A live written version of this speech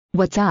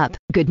What's up?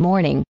 Good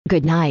morning,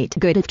 good night,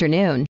 good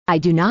afternoon. I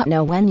do not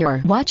know when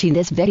you're watching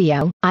this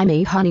video. I'm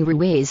a Honey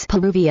Ruiz,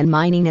 Peruvian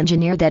mining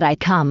engineer that I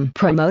come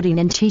promoting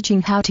and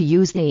teaching how to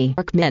use the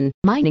RecMin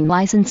Mining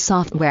License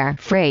Software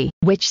free,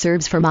 which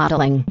serves for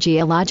modeling,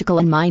 geological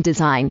and mine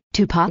design,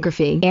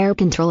 topography, air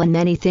control and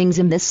many things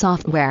in this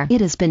software.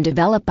 It has been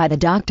developed by the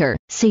Dr.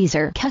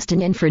 Cesar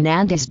Castañón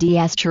Fernández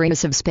Diaz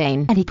Chirinos of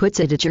Spain, and he puts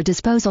it at your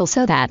disposal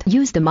so that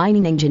use the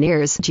mining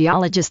engineers,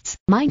 geologists,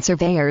 mine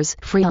surveyors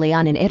freely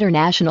on an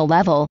international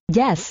level.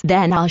 Yes,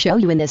 then I'll show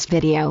you in this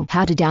video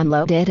how to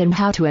download it and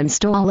how to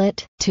install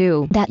it.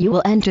 To that you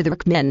will enter the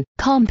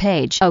RecMin.com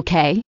page.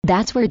 Okay,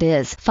 that's where it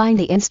is. Find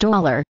the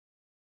installer.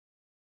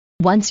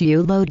 Once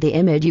you load the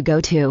image, you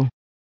go to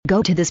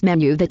this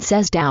menu that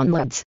says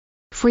downloads.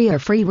 Free or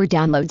freeware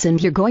downloads,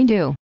 and you're going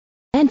to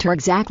enter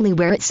exactly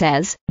where it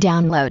says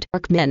download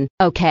RecMin.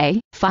 Okay,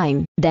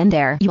 fine. Then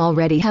there you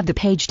already have the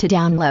page to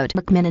download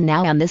RecMin, and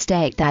now on this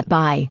date that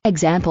by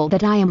example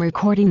that I am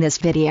recording this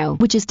video,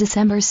 which is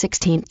December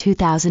 16,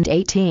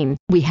 2018,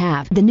 we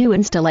have the new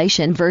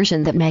installation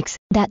version that makes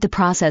that the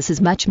process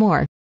is much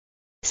more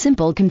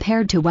simple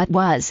compared to what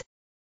was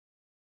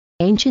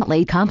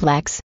anciently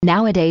complex.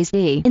 Nowadays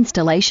the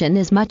installation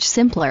is much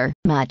simpler,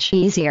 much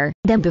easier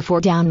than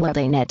before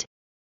downloading it.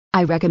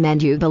 I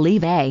recommend you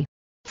leave a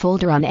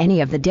folder on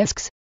any of the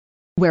disks.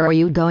 Where are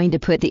you going to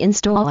put the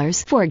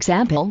installers? For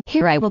example,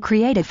 here I will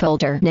create a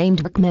folder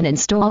named RecMin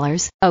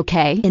Installers.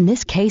 Okay, in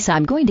this case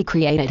I'm going to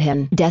create it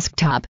in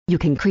desktop. You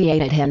can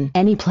create it in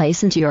any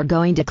place, and you're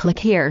going to click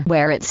here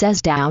where it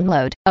says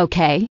download.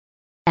 Okay,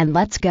 and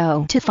let's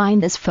go to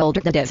find this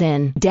folder that is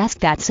in desk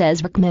that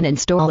says RecMin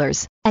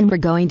Installers, and we're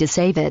going to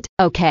save it.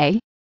 Okay,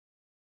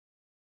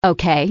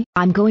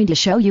 I'm going to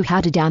show you how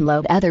to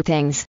download other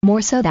things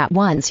more so that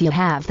once you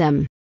have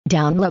them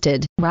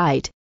downloaded,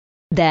 right?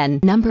 Then,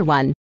 number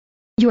 1.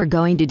 You are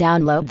going to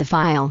download the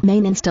file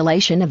main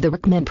installation of the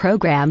RecMin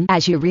program.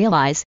 As you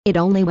realize, it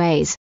only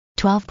weighs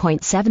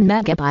 12.7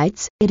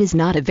 megabytes. It is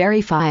not a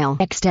very file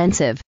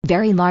extensive,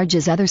 very large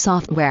as other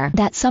software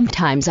that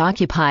sometimes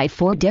occupy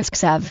 4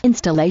 disks of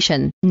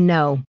installation.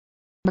 No.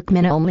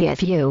 RecMin only,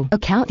 if you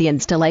account the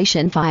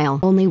installation file,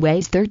 only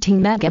weighs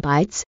 13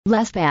 megabytes,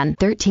 less than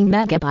 13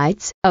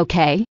 megabytes.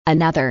 Okay,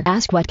 another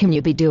ask what can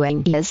you be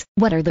doing is,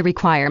 what are the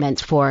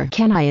requirements for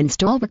can I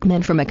install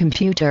RecMin from a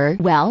computer?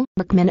 Well,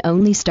 RecMin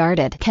only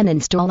can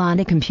install on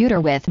a computer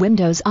with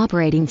Windows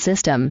operating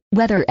system,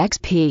 whether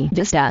XP,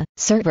 Vista,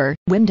 Server,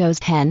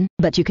 Windows 10,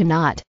 but you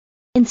cannot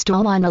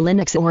install on a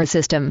Linux or a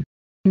system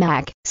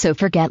Mac, so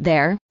forget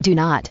there, do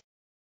not.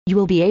 You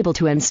will be able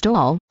to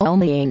install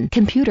only in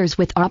computers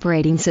with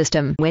operating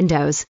system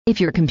Windows.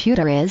 If your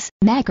computer is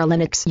Mac or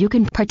Linux, you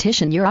can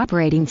partition your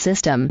operating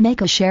system,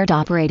 make a shared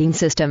operating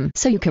system,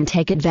 so you can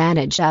take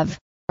advantage of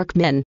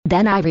RecMin.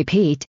 Then I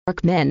repeat,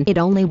 RecMin, it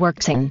only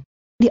works in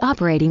the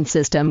operating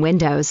system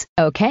Windows.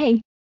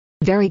 Okay?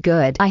 Very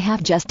good. I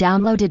have just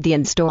downloaded the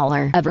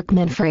installer of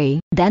RecMin free.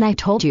 Then I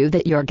told you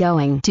that you're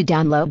going to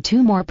download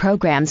 2 more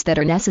programs that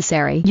are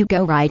necessary. You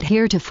go right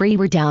here to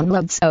freeware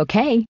downloads.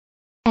 Okay?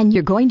 And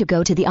you're going to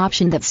go to the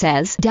option that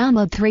says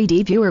download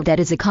 3D viewer. That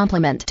is a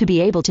complement to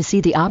be able to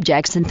see the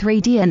objects in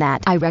 3D, and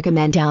that I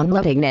recommend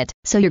downloading it.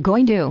 So you're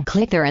going to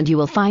click there and you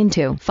will find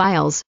 2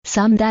 files,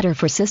 some that are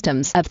for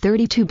systems of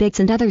 32 bits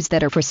and others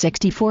that are for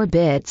 64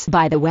 bits.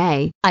 By the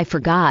way, I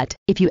forgot,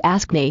 if you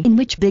ask me in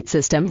which bit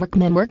system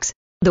RecMin works,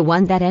 the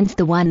one that ends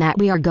the one that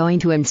we are going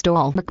to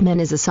install. RecMin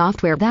is a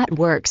software that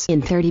works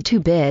in 32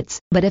 bits,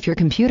 but if your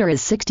computer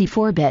is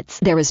 64 bits,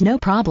 there is no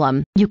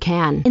problem. You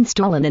can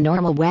install in a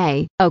normal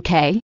way.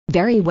 Okay?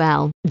 Very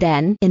well.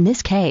 Then, in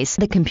this case,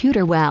 the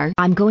computer where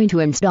I'm going to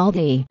install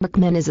the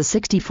RecMin is a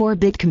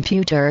 64-bit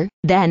computer.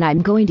 Then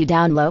I'm going to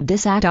download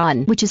this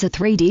add-on, which is a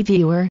 3D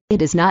viewer.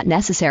 It is not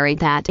necessary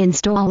that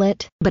install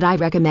it, but I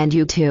recommend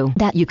you to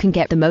that you can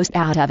get the most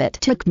out of it.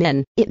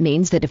 RecMin. It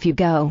means that if you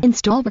go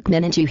install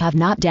RecMin and you have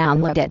not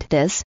downloaded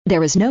this,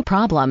 there is no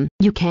problem.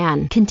 You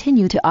can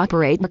continue to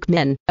operate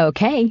RecMin.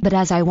 Okay? But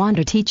as I want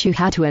to teach you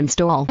how to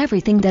install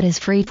everything that is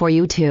free for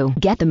you to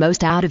get the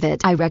most out of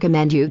it, I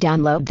recommend you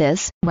download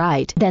this.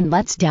 Right, then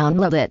let's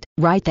download it,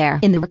 right there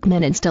in the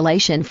RecMin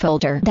installation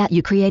folder that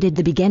you created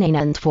the beginning,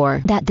 and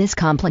for that this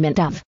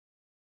complement of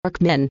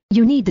RecMin,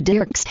 you need the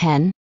DirectX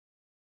 10.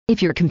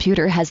 If your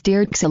computer has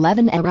DirectX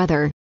 11 or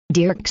other,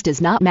 DirectX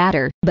does not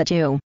matter, but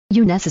you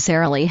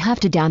necessarily have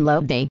to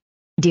download the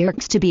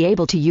DirectX to be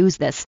able to use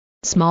this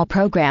small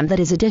program that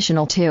is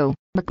additional to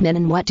RecMin.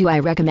 And what do I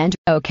recommend?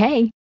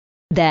 Okay.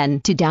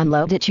 Then, to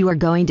download it, you are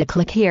going to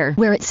click here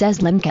where it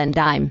says link, and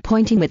I'm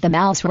pointing with the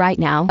mouse right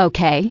now.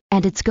 Okay,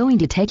 and it's going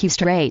to take you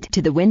straight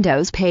to the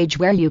Windows page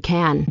where you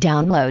can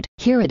download.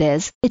 Here it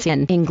is. It's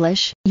in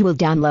English. You will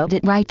download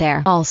it right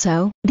there.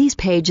 Also, these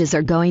pages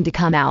are going to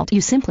come out. You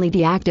simply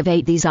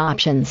deactivate these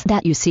options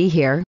that you see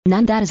here.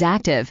 None that is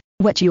active.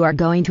 What you are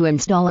going to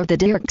install are the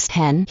DirectX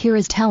 10. Here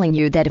is telling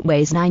you that it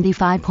weighs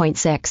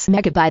 95.6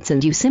 megabytes,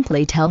 and you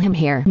simply tell him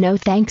here, no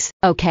thanks.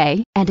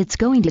 Okay, and it's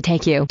going to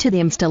take you to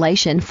the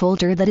installation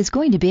folder that is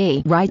going to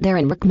be right there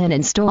in RecMin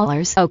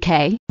Installers.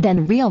 Okay,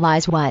 then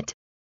realize what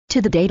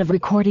To the date of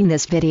recording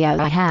this video,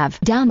 I have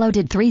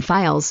downloaded 3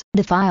 files.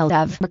 The file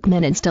of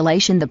RecMin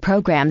installation, the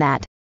program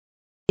that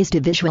is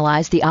to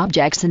visualize the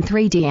objects in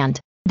 3D, and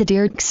the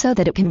DIRC so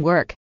that it can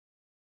work.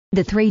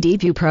 The 3D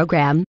view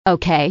program,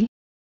 okay?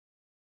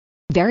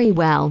 Very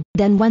well,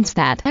 then once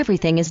that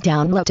everything is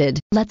downloaded,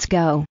 let's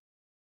go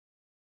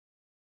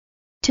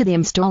to the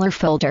installer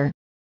folder.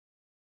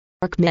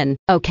 RecMin,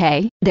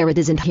 okay, there it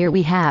is, and here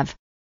we have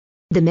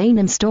the main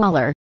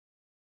installer.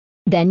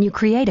 Then you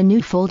create a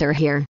new folder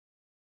here.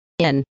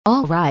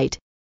 Alright.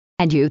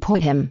 And you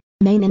put him,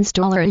 main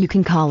installer, you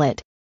can call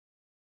it.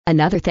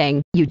 Another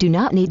thing, you do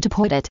not need to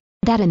put it,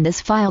 that in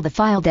this file, the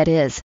file that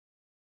is.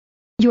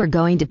 You are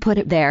going to put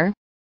it there.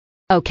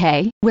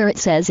 Okay, where it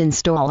says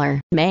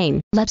installer,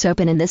 main, let's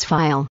open in this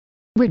file.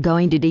 We're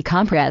going to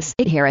decompress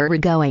it here, or we're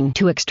going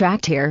to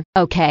extract here,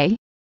 okay?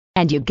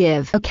 And you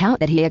give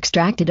account that he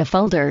extracted a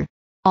folder.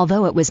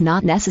 Although it was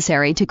not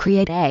necessary to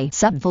create a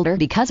subfolder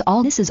because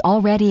all this is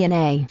already in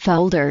a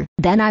folder,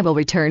 then I will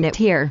return it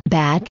here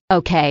back,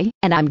 okay,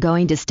 and I'm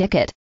going to stick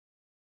it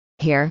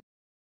here.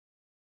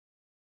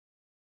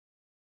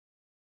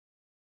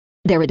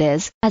 There it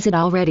is, as it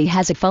already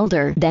has a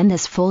folder. Then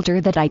this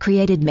folder that I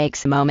created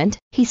makes a moment,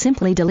 he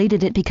simply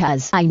deleted it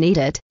because I need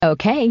it,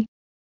 okay?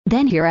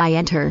 Then here I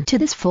enter to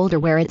this folder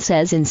where it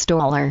says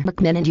installer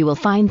RecMin, and you will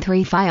find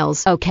 3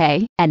 files,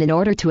 okay? And in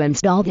order to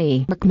install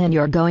the RecMin,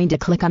 you're going to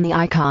click on the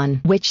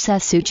icon which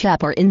says switch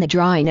up or in the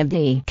drawing of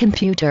the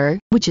computer,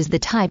 which is the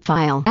type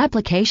file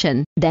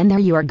application. Then there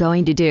you are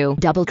going to do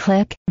double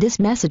click. This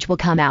message will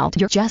come out.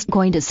 You're just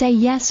going to say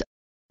yes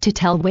to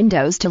tell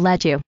Windows to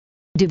let you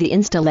do the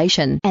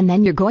installation, and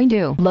then you're going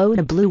to load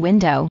a blue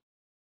window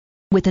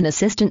with an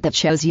assistant that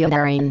shows you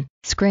their in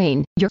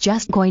screen. You're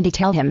just going to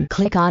tell him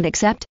click on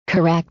accept,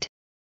 correct.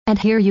 And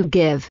here you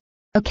give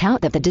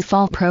account that the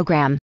default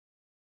program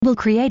will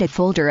create a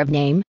folder of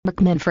name,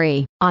 RecMin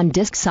free, on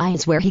disk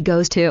size where he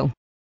goes to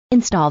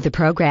install the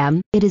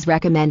program. It is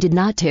recommended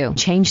not to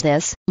change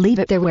this, leave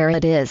it there where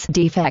it is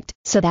defect,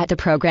 so that the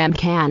program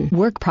can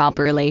work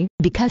properly,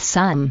 because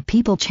some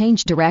people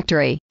change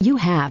directory. You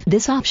have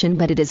this option,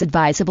 but it is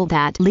advisable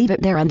that leave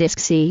it there on disk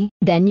C.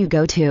 Then you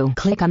go to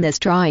click on this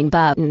drawing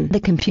button, the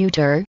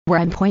computer,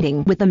 where I'm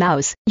pointing with the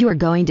mouse. You are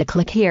going to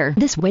click here.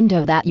 This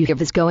window that you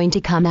have is going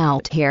to come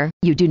out here.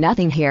 You do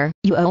nothing here,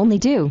 you only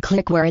do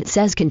click where it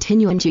says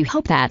continue, and you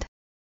hope that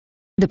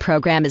the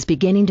program is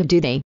beginning to do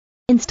the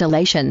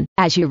installation.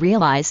 As you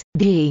realize,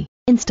 the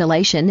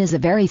installation is a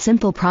very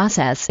simple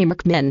process in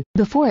RecMin.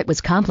 Before it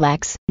was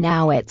complex,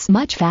 now it's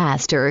much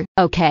faster,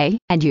 okay?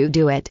 And you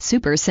do it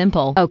super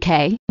simple,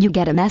 okay? You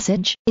get a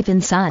message. If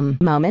in some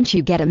moment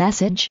you get a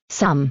message,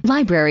 some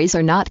libraries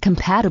are not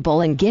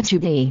compatible and gives you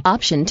the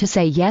option to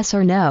say yes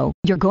or no.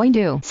 You're going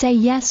to say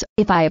yes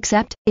if I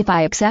accept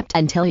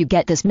until you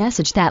get this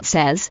message that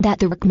says that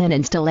the RecMin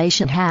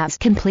installation has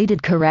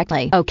completed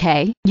correctly,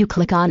 okay? You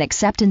click on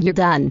accept and you're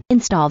done.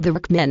 Install the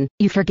RecMin.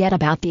 You forget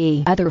about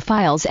the other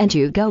files and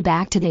you go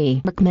back to the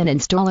RecMin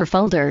installer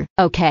folder.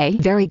 Okay,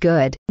 very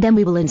good. Then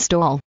we will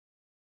install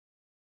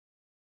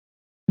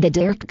the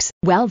DIRCs.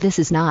 Well, this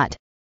is not.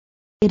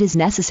 It is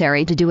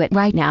necessary to do it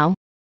right now.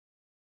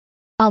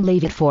 I'll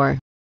leave it for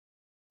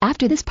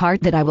after this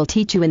part that I will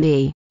teach you in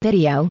the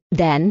video.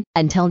 Then,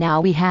 until now,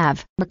 we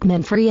have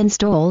RecMin free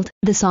installed,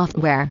 the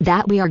software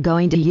that we are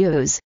going to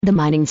use, the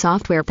mining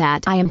software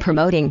that I am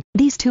promoting.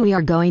 These 2 we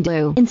are going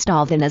to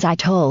install. Then, as I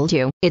told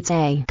you, it's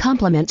a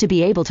complement to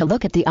be able to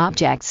look at the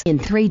objects in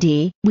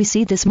 3D. We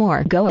see this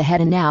more. Go ahead,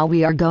 and now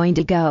we are going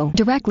to go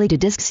directly to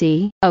disk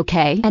C,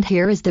 okay? And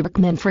here is the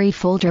RecMin free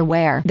folder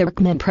where the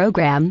RecMin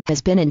program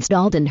has been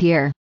installed, and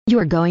here you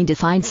are going to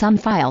find some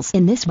files.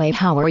 In this way,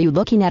 how are you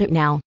looking at it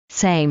now?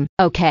 Same,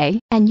 okay?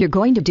 And you're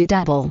going to do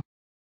double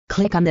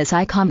click on this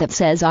icon that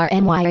says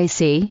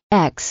RMYAC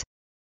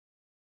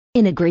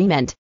in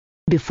agreement.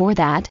 Before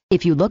that,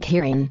 if you look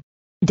here in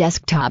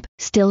desktop,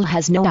 still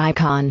has no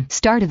icon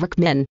start of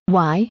RecMin.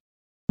 Why?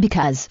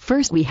 Because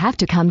first we have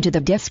to come to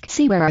the disk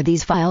C where are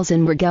these files,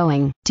 and we're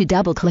going to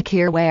double click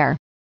here where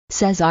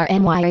says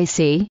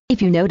RMYAC.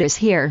 If you notice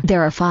here,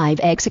 there are 5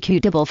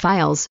 executable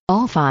files.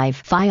 All 5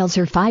 files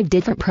are 5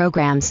 different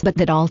programs, but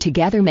that all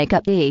together make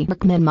up the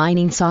RecMin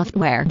Mining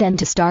Software. Then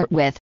to start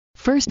with,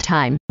 first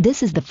time,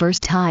 this is the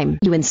first time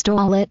you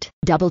install it.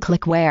 Double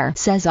click where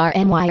says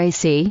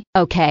RMYAC,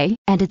 okay,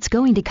 and it's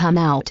going to come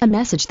out a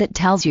message that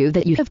tells you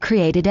that you have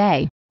created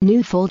a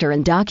new folder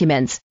in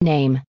documents,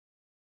 name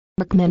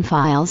RecMin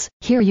files.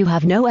 Here you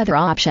have no other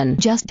option,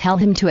 just tell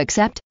him to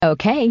accept,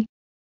 okay,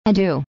 and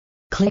do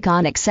click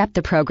on accept.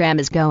 The program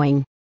is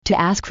going to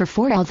ask for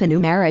 4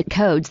 alphanumeric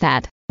codes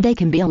that they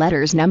can be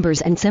letters,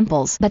 numbers, and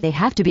symbols, but they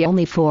have to be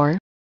only 4.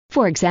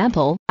 For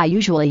example, I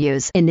usually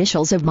use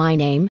initials of my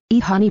name,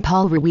 Honey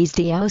Paul Ruiz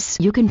Dios.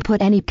 You can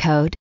put any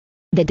code,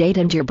 the date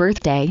and your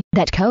birthday.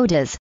 That code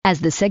is as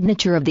the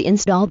signature of the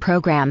installed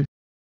program.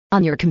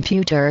 On your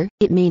computer,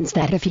 it means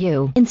that if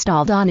you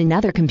installed on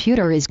another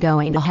computer is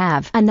going to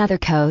have another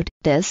code.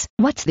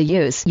 What's the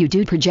use? You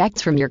do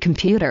projects from your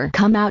computer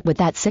come out with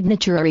that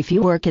signature, or if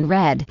you work in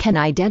red, can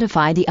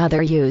identify the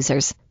other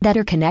users that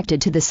are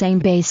connected to the same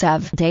base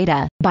of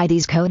data by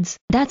these codes.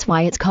 That's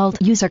why it's called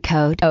user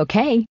code.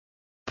 Okay?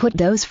 Put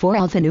those 4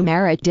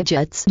 alphanumeric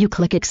digits. You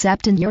click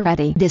accept and you're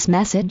ready. This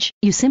message,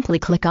 you simply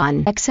click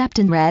on accept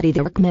and ready.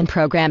 The RecMin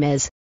program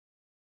is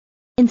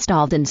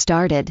installed and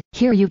started.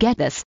 Here you get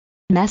this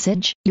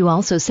message. You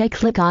also say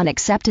click on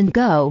accept and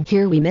go.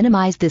 Here we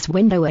minimize this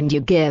window and you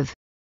give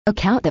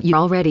account that you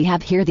already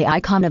have. Here the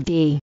icon of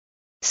the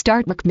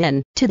start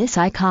RecMin to this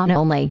icon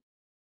only.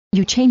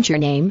 You change your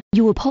name.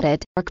 You will put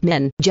it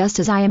RecMin just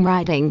as I am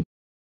writing.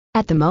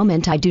 At the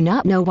moment I do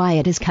not know why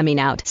it is coming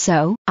out,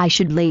 so I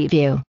should leave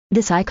you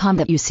this icon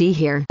that you see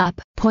here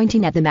up,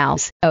 pointing at the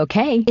mouse.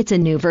 Okay, it's a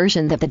new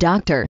version that the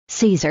Dr.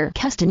 Cesar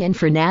Castanin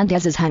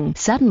Fernandez has hung.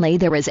 Suddenly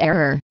there is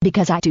error,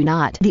 because I do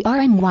not. The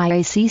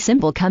RMYAC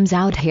symbol comes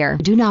out here.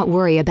 Do not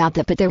worry about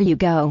that, but there you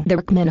go. The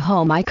RecMin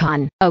home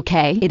icon.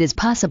 Okay, it is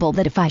possible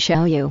that if I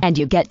show you and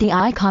you get the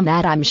icon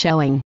that I'm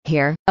showing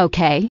here.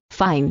 Okay,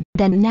 fine.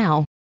 Then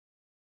now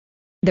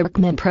the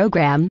RecMin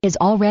program is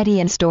already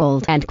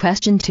installed. And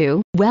question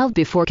 2, well,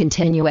 before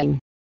continuing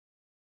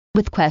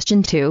with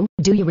question 2,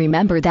 do you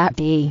remember that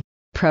the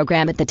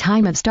program at the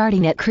time of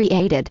starting it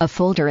created a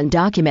folder in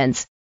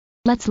documents?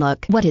 Let's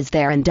look what is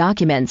there in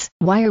documents.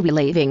 Why are we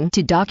leaving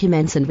to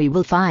documents and we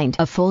will find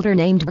a folder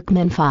named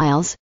RecMin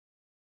files?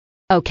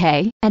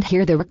 Okay, and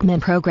here the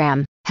RecMin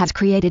program has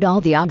created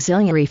all the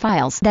auxiliary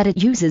files that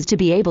it uses to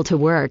be able to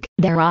work.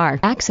 There are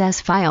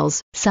access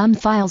files, some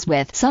files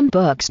with some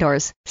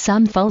bookstores,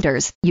 some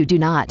folders. You do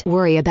not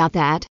worry about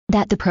that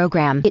the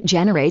program it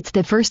generates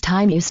the first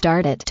time you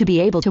start it to be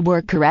able to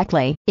work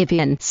correctly. If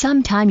in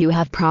some time you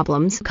have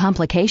problems,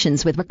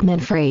 complications with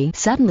RecMin Free,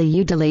 suddenly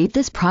you delete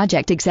this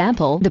project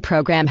example, the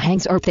program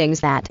hangs or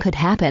things that could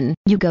happen,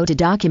 you go to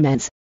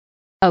documents.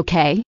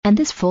 Okay, and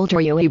this folder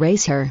you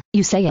erase her,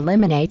 you say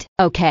eliminate,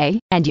 okay,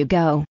 and you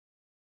go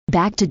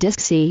back to disk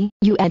C,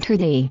 you enter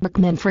the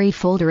RecMin Free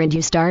folder and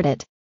you start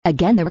it.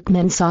 Again the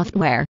RecMin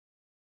software.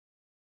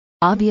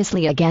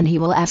 Obviously again he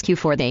will ask you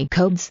for the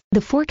codes,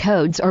 the 4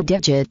 codes or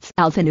digits,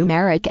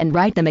 alphanumeric, and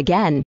write them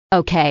again.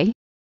 Okay?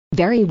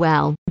 Very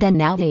well, then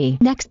now the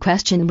next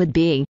question would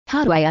be,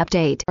 how do I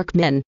update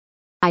RecMin?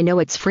 I know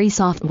it's free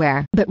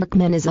software, but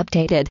RecMin is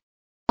updated.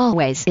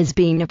 Always is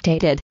being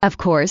updated, of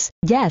course.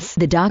 Yes,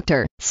 the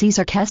Dr.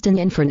 Cesar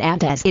Castanin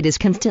Fernandez, it is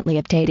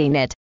constantly updating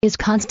it, is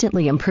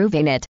constantly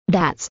improving it.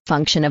 That's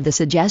function of the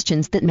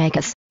suggestions that make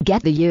us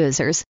get the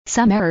users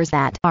some errors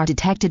that are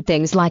detected,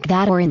 things like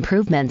that, or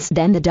improvements.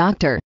 Then the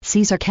Dr.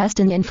 Cesar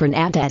Castanin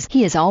Fernandez,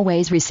 he is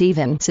always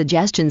receiving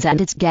suggestions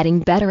and it's getting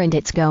better and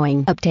it's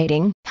going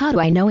updating. How do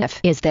I know if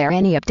is there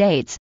any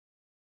updates?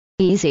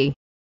 Easy.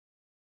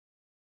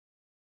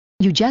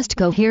 You just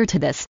go here to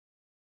this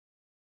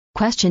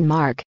question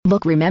mark.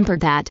 Look, remember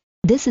that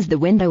this is the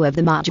window of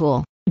the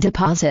module.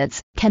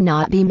 Deposits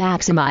cannot be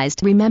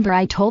maximized. Remember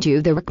I told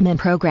you the RecMin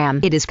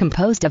program, it is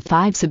composed of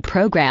 5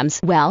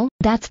 subprograms. Well,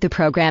 that's the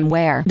program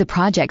where the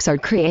projects are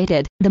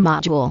created, the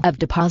module of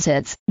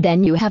deposits.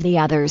 Then you have the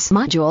others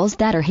modules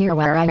that are here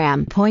where I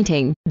am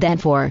pointing. Then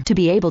to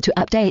be able to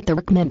update the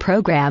RecMin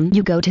program,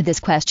 you go to this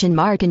question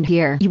mark and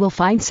here you will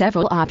find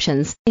several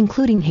options,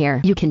 including here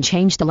you can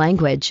change the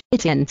language.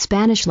 It's in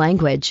Spanish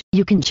language.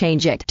 You can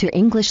change it to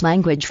English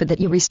language. For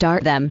that you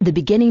restart them the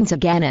beginnings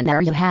again, and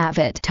there you have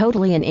it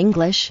totally in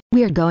English.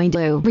 We are going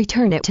to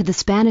return it to the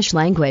Spanish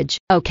language.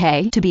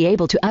 Okay, to be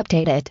able to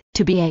update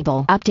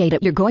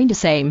it, you're going to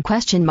same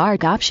question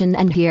mark option,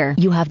 and here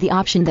you have the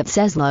option that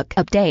says look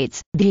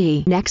updates,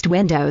 the next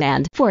window,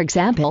 and for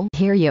example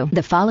here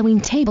the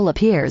following table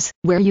appears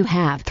where you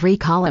have 3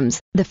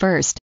 columns. The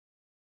first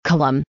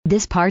column,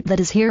 this part that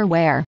is here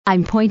where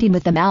I'm pointing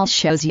with the mouse,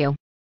 shows you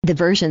the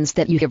versions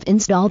that you have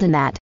installed in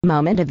that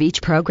moment of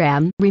each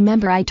program.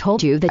 Remember I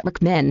told you that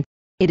RecMin,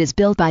 it is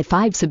built by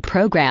 5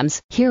 subprograms.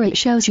 Here it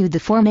shows you the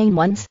 4 main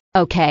ones.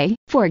 Okay,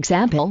 for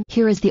example,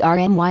 here is the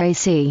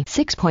RMYAC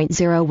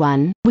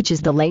 6.01, which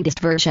is the latest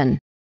version.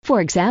 For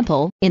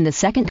example, in the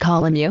second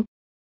column you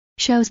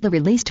shows the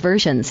released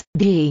versions,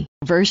 the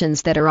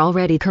versions that are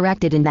already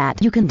corrected in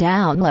that you can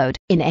download.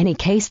 In any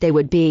case they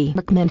would be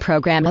RecMin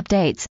program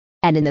updates.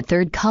 And in the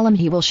third column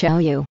he will show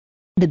you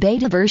the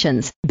beta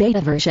versions.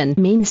 Beta version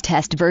means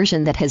test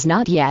version that has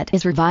not yet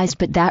is revised,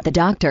 but that the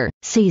Dr.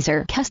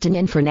 Cesar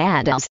Castanin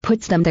Fernandez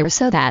puts them there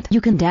so that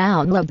you can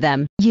download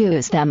them,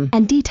 use them,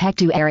 and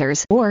detect your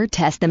errors or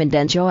test them and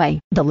enjoy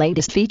the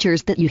latest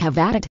features that you have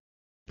added.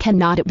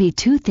 Cannot it be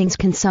 2 things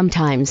can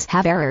sometimes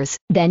have errors?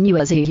 Then you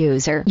as a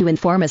user, you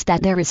inform us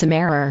that there is some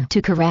error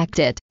to correct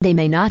it. They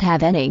may not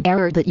have any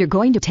error, but you're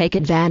going to take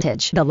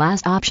advantage the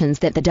last options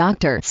that the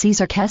Dr.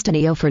 Cesar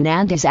Castanin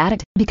Fernandez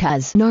added,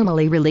 because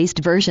normally released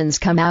versions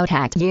come out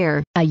a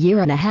year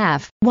and a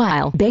half,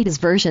 while beta's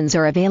versions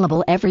are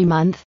available every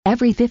month,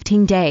 every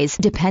 15 days,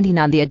 depending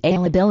on the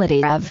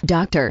availability of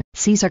Dr.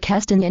 Cesar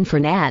Castanin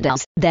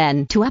Fernandez.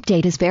 Then to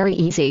update is very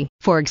easy.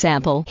 For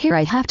example, here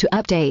I have to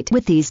update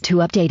with these 2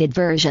 updated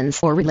versions. versions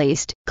or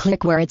released,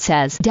 click where it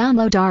says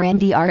download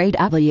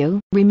RNDRAW.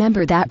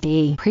 Remember that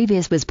the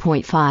previous was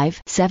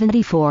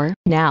 0.574,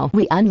 now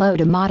we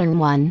unload a modern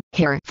one.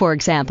 Here, for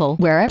example,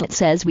 where it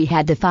says we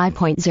had the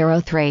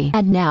 5.03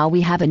 and now we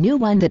have a new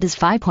one that is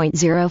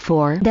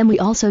 5.04. Then we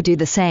also do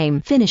the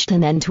same. Finished,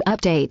 and then to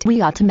update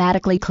we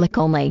automatically click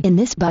only in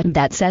this button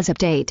that says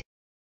update.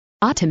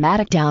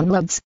 Automatic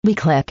downloads, we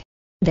click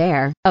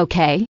there,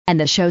 OK, and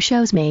the show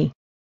shows me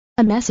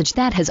a message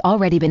that has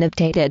already been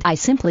updated. I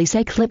simply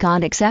say click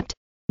on accept.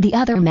 The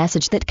other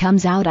message that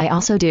comes out I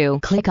also do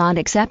click on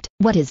accept.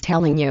 What is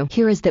telling you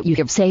here is that you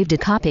have saved a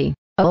copy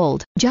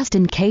old, just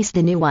in case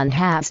the new one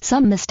has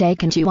some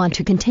mistake and you want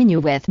to continue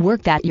with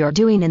work that you're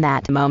doing in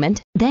that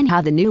moment. Then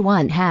how the new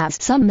one has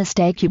some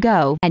mistake, you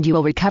go and you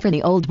will recover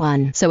the old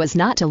one so as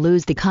not to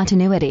lose the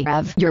continuity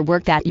of your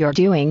work that you're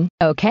doing.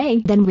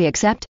 Okay, then we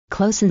accept,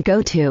 close, and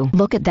go to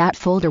look at that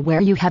folder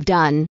where you has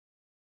done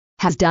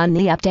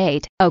the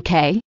update.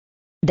 Okay,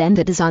 then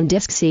that is on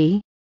disk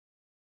C.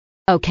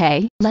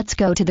 Okay, let's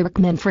go to the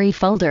RecMin free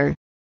folder.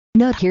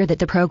 Note here that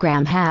the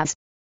program has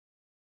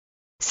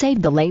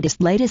saved the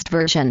latest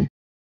version.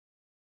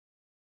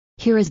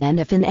 Here is then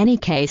if in any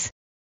case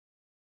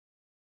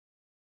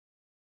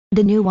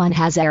the new one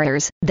has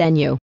errors, then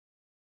you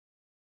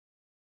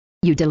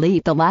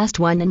delete the last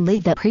one and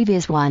leave the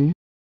previous one.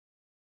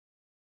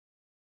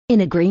 In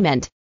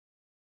agreement.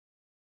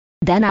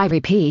 Then I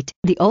repeat,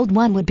 the old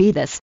one would be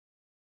this.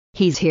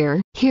 He's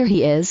here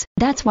he is,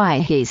 that's why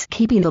he's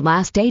keeping the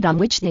last date on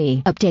which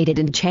the updated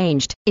and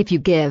changed. If you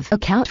give a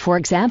count, for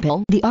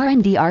example, the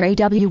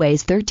RNDRAW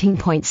is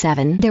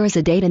 13.7, there is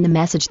a date in the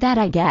message that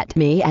I get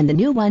me, and the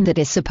new one that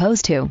is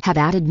supposed to have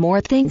added more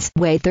things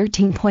weigh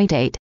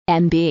 13.8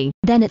 MB.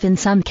 Then if in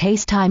some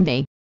case time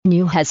the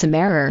new has some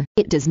error,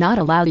 it does not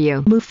allow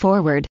you move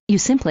forward, you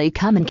simply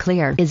come and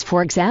clear is,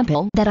 for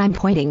example, that I'm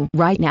pointing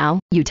right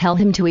now, you tell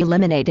him to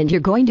eliminate and you're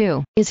going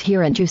to is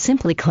here and you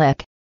simply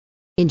click.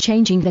 In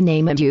changing the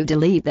name and you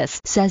delete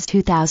this says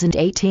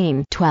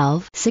 2018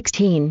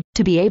 12/16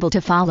 to be able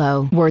to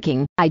follow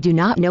working. I do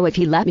not know if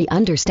he let me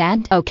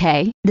understand.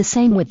 Okay, the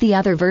same with the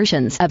other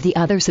versions of the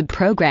other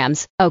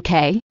subprograms.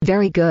 Okay,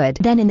 very good.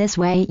 Then in this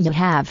way you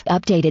have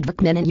updated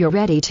RecMin and you're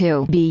ready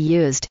to be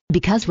used.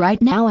 Because right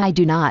now I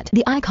do not.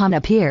 The icon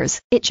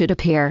appears. It should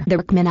appear the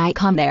RecMin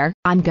icon there.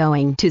 I'm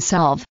going to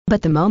solve,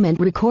 but the moment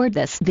record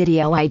this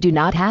video I do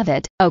not have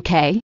it.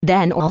 Okay,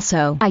 then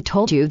also I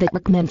told you that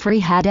RecMin Free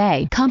had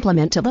a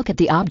complement to look at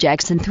the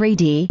objects in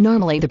 3D.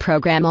 Normally the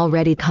program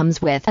already comes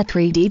with a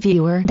 3D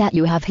viewer that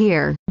you have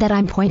here, that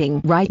I'm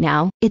pointing right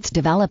now. It's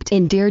developed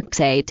in DirectX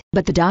 8,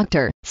 but the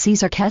Dr.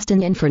 Cesar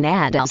Keston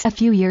Fernandez a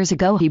few years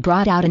ago he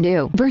brought out a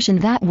new version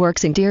that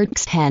works in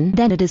DirectX 10.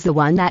 Then it is the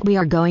one that we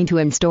are going to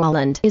install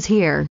and is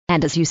here,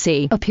 and as you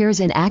see appears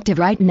inactive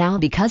right now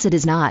because it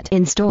is not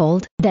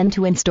installed. Then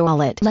to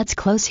install it, let's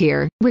close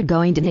here. We're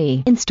going to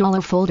the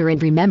installer folder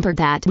and remember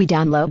that we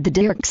download the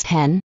DirectX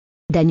 10.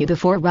 Then you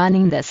before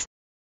running this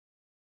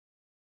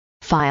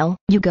file,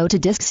 you go to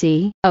disk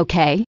C,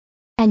 okay?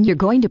 And you're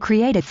going to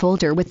create a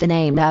folder with the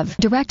name of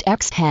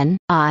DirectX 10.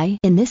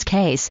 In this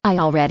case, I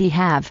already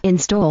have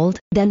installed.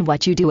 Then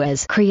what you do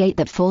is create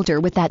that folder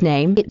with that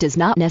name. It does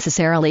not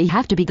necessarily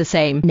have to be the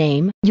same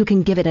name. You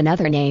can give it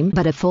another name,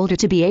 but a folder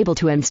to be able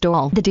to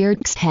install the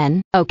DirectX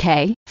 10.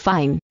 Okay,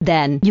 fine.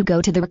 Then you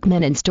go to the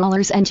RecMin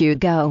installers and you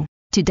go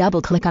to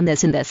double click on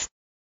this in this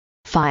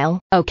file,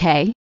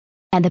 okay?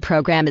 And the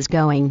program is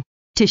going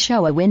to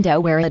show a window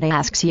where it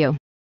asks you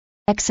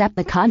accept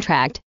the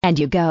contract, and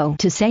you go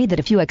to say that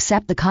if you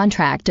accept the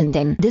contract, and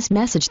then this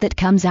message that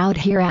comes out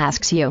here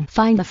asks you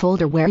find the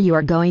folder where you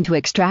are going to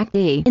extract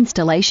the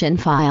installation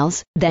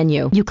files. Then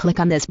you click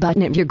on this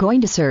button and you're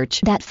going to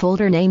search that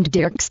folder named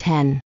DirectX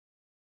 10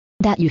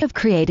 that you have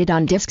created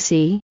on disk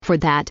C. For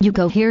that you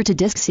go here to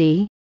disk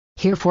C.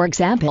 Here for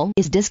example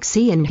is disk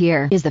C and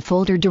here is the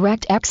folder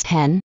DirectX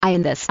 10.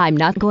 In this I'm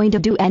not going to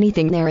do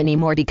anything there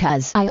anymore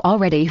because I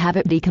already have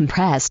it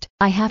decompressed.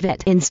 I have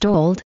it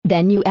installed.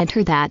 Then you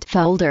enter that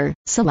folder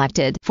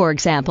selected for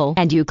example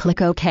and you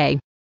click OK.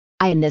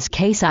 In this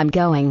case I'm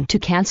going to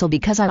cancel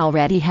because I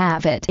already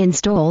have it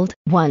installed.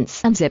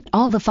 Once unzip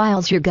all the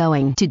files you're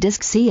going to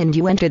disk C and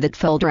you enter that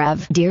folder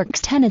of DirectX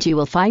 10 and you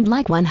will find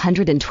like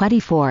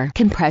 124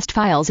 compressed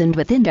files, and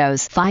within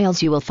those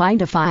files you will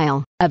find a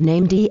file of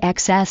name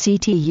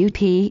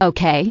DXSETUP.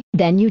 Okay,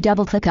 then you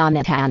double click on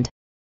it and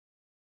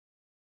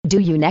do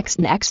you next.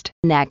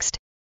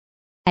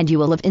 And you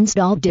will have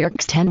installed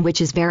DirectX 10,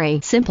 which is very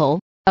simple.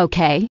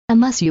 Okay,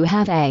 unless you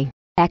have a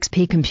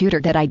XP computer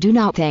that I do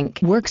not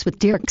think works with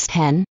DirectX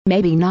 10,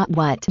 maybe not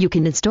what you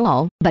can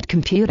install, but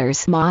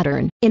computers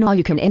modern, in all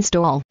you can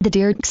install the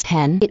DirectX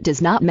 10. It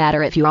does not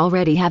matter if you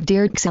already have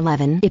DirectX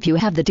 11, if you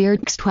have the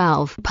DirectX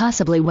 12,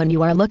 possibly when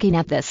you are looking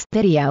at this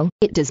video,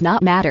 it does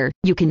not matter,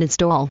 you can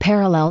install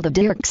parallel the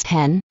DirectX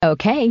 10,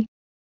 okay?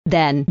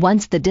 Then,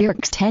 once the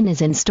DirectX 10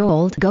 is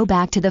installed, go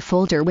back to the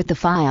folder with the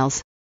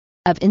files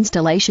of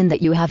installation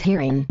that you have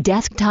here in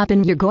desktop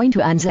and you're going to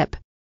unzip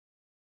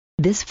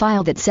this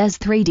file that says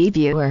 3D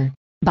Viewer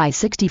by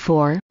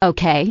 64,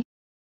 okay?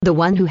 The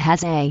one who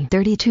has a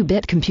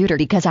 32-bit computer,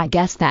 because I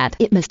guess that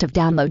it must have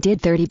downloaded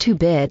 32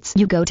 bits.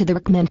 You go to the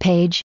RecMin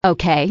page.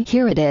 Okay,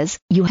 here it is.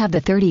 You have the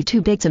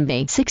 32 bits and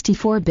me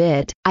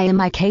 64-bit. I in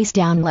my case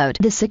download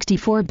the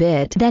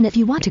 64-bit. Then if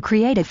you want to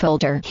create a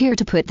folder here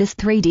to put this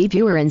 3D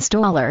viewer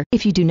installer,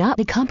 if you do not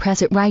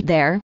decompress it right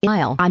there,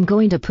 I'm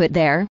going to put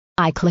there.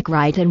 I click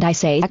right and I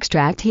say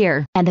extract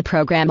here, and the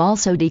program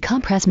also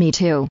decompress me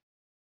to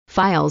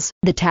files,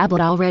 the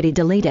tablet already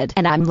deleted,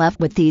 and I'm left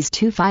with these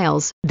two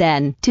files.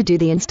 Then, to do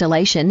the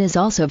installation is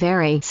also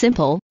very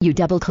simple. You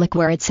double-click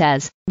where it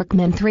says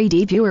RecMin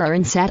 3D Viewer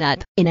and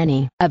Setup. In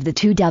any of the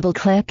two,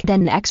 double-click,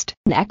 then next,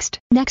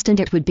 and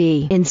it would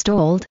be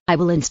installed. I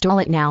will install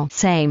it now.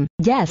 Same,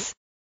 yes.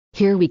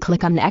 Here we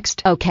click on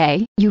next.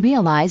 Okay, you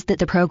realize that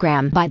the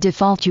program by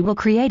default you will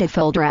create a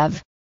folder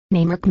of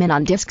name RecMin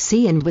on disk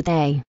C and with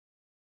a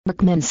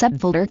RecMin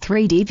subfolder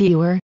 3D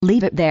Viewer.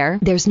 Leave it there,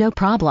 there's no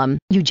problem.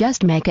 You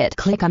just make it.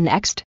 Click on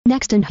next,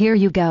 and here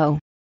you go.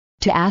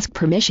 To ask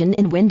permission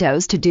in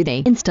Windows to do the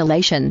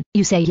installation,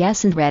 you say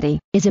yes and ready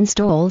is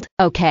installed.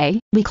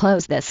 Okay, we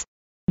close this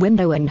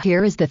window and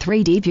here is the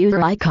 3D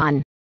Viewer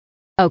icon.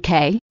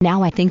 Okay,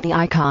 now I think the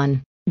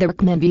icon, the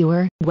RecMin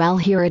Viewer, well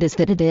here it is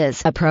that it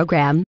is a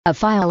program, a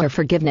file or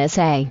forgiveness,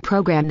 a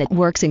program that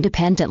works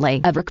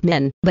independently of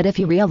RecMin. But if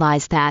you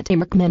realize that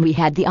in RecMin we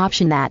had the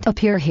option that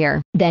appear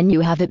here, then you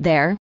have it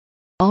there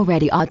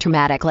already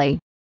automatically.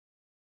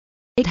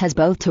 It has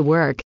both to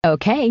work.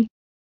 Okay,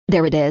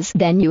 there it is.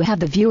 Then you have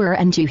the viewer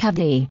and you have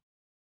the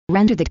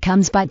render that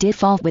comes by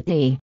default with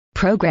the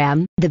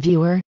program, the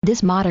viewer,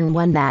 this modern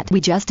one that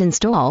we just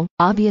install.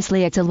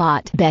 Obviously it's a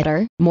lot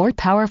better, more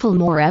powerful,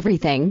 more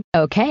everything.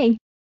 Okay,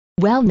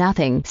 well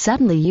nothing.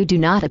 Suddenly you do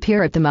not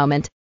appear at the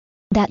moment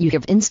that you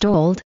have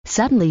installed.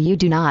 Suddenly you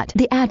do not.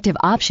 The active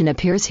option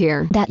appears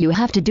here that you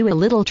have to do a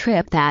little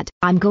trip that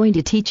I'm going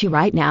to teach you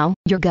right now.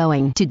 You're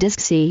going to disk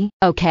C.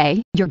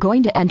 Okay, you're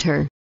going to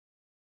enter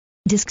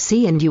disk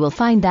C and you will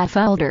find that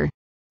folder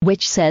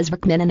which says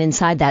RecMin, and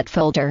inside that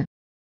folder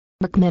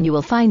RecMin you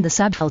will find the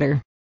subfolder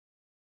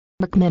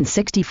RecMin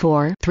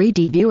 64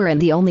 3D Viewer,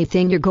 and the only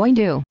thing you're going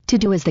to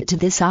do is that to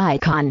this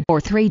icon or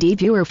 3D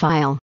Viewer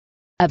file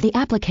of the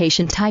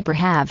application type or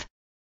have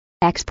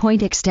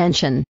X-point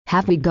extension.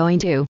 Have we going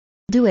to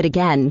do it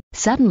again?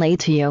 Suddenly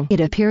to you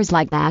it appears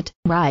like that,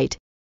 right?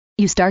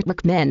 You start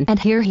RecMin and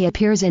here he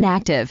appears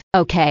inactive.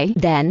 Okay,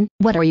 then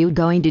what are you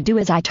going to do?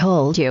 As I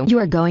told you, you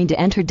are going to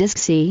enter disk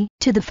C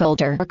to the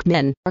folder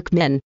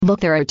RecMin. Look,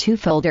 there are two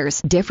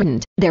folders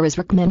different. There is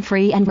RecMin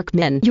Free and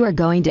RecMin. You are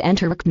going to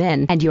enter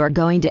RecMin and you are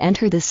going to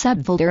enter the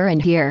subfolder,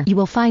 and here you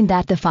will find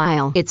that the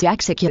file, it's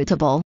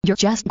executable. You're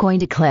just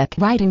going to click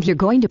right and you're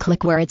going to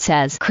click where it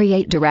says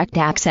create direct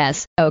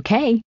access.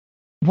 Okay,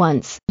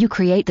 once you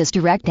create this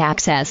direct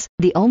access,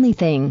 the only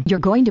thing you're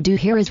going to do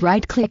here is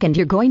right click and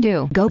you're going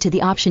to go to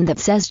the option that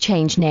says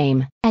change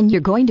name, and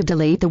you're going to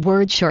delete the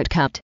word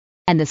shortcut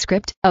and the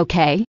script.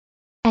 Okay,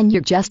 and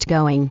you're just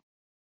going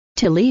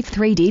to leave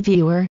 3D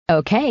Viewer.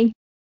 Okay,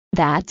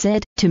 that's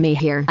it. To me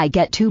here I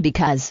get 2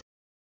 because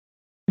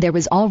there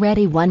was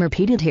already 1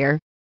 repeated here.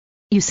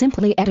 You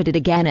simply edit it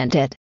again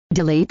and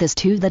delete this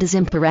 2 that is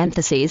in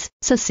parentheses.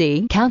 So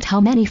see, count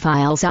how many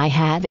files I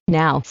have.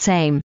 Now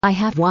same, I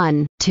have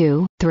 1,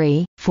 2,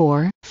 3,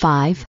 4,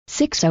 5,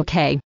 6.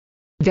 Okay,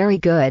 very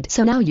good.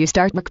 So now you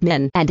start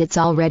RecMin and it's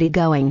already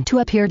going to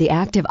appear the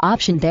active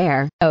option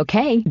there.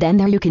 Okay, then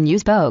there you can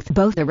use both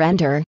the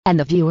render and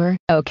the viewer.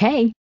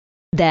 Okay,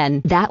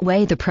 then that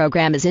way the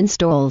program is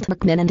installed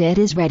RecMin and it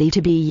is ready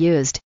to be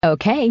used.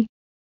 Okay,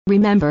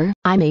 remember,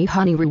 I'm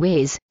Honey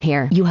Ruiz.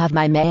 Here you have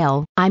my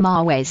mail. I'm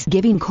always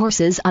giving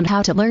courses on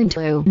how to learn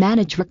to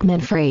manage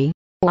RecMin free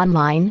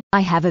online.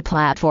 I have a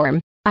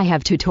platform. I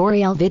have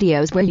tutorial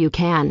videos where you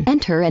can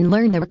enter and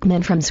learn the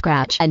RecMin from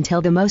scratch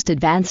until the most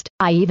advanced.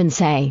 I even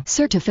say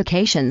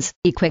certifications,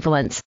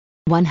 equivalents,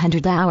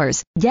 100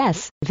 hours.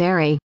 Yes,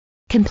 very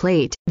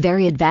complete,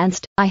 very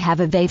advanced. I have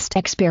a vast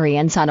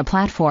experience on a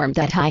platform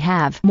that I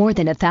have more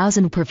than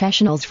 1,000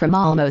 professionals from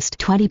almost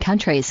 20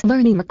 countries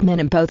learning RecMin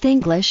in both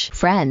English,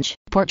 French,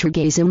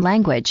 Portuguese and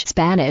language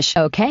Spanish.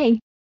 Okay,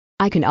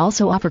 I can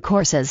also offer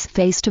courses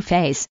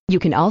face-to-face. You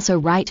can also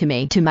write to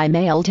me to my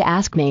mail to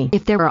ask me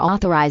if there are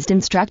authorized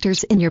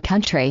instructors in your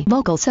country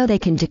local so they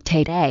can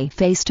dictate a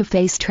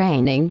face-to-face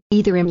training,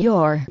 either in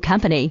your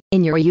company,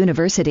 in your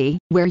university,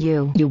 where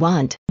you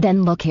want.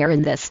 Then look here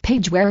in this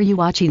page where you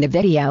watching the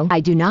video.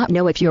 I do not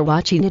know if you're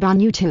watching it on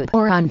YouTube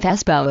or on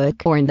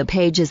Facebook or in the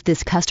pages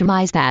this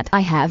customized that I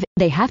have.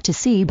 They have to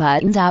see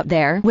buttons out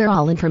there where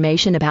all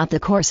information about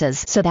the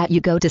courses so that you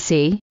go to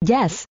see.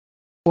 Yes.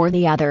 Or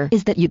the other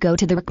is that you go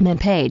to the RecMin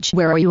page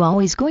where are you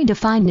always going to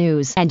find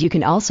news, and you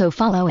can also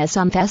follow us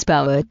on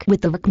Facebook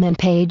with the RecMin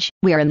page.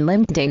 We are in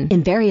LinkedIn,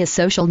 in various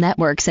social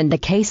networks, and the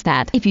case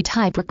that if you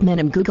type RecMin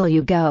in Google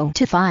you go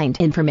to find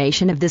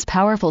information of this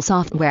powerful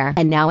software.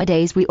 And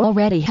nowadays we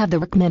already have the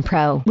RecMin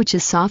Pro, which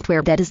is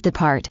software that is the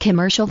part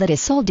commercial that is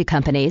sold to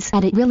companies,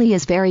 and it really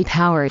is very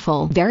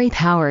powerful, very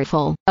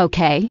powerful.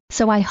 Okay,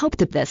 so I hope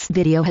that this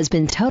video has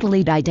been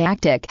totally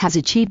didactic, has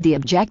achieved the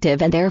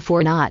objective, and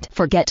therefore not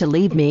forget to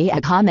leave me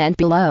a comment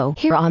below.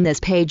 Here on this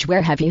page,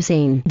 where have you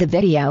seen the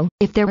video?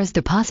 If there is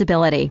the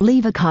possibility,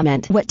 leave a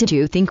comment. What did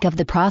you think of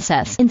the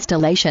process?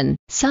 Installation,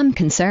 some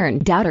concern,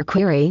 doubt or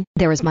query?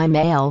 There is my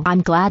mail.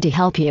 I'm glad to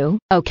help you.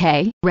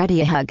 Okay, ready,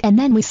 a hug. And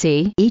then we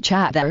see each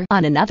other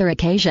on another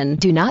occasion.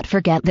 Do not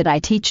forget that I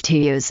teach to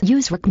use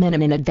RecMin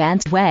in an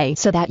advanced way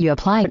so that you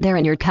apply it there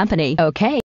in your company. Okay.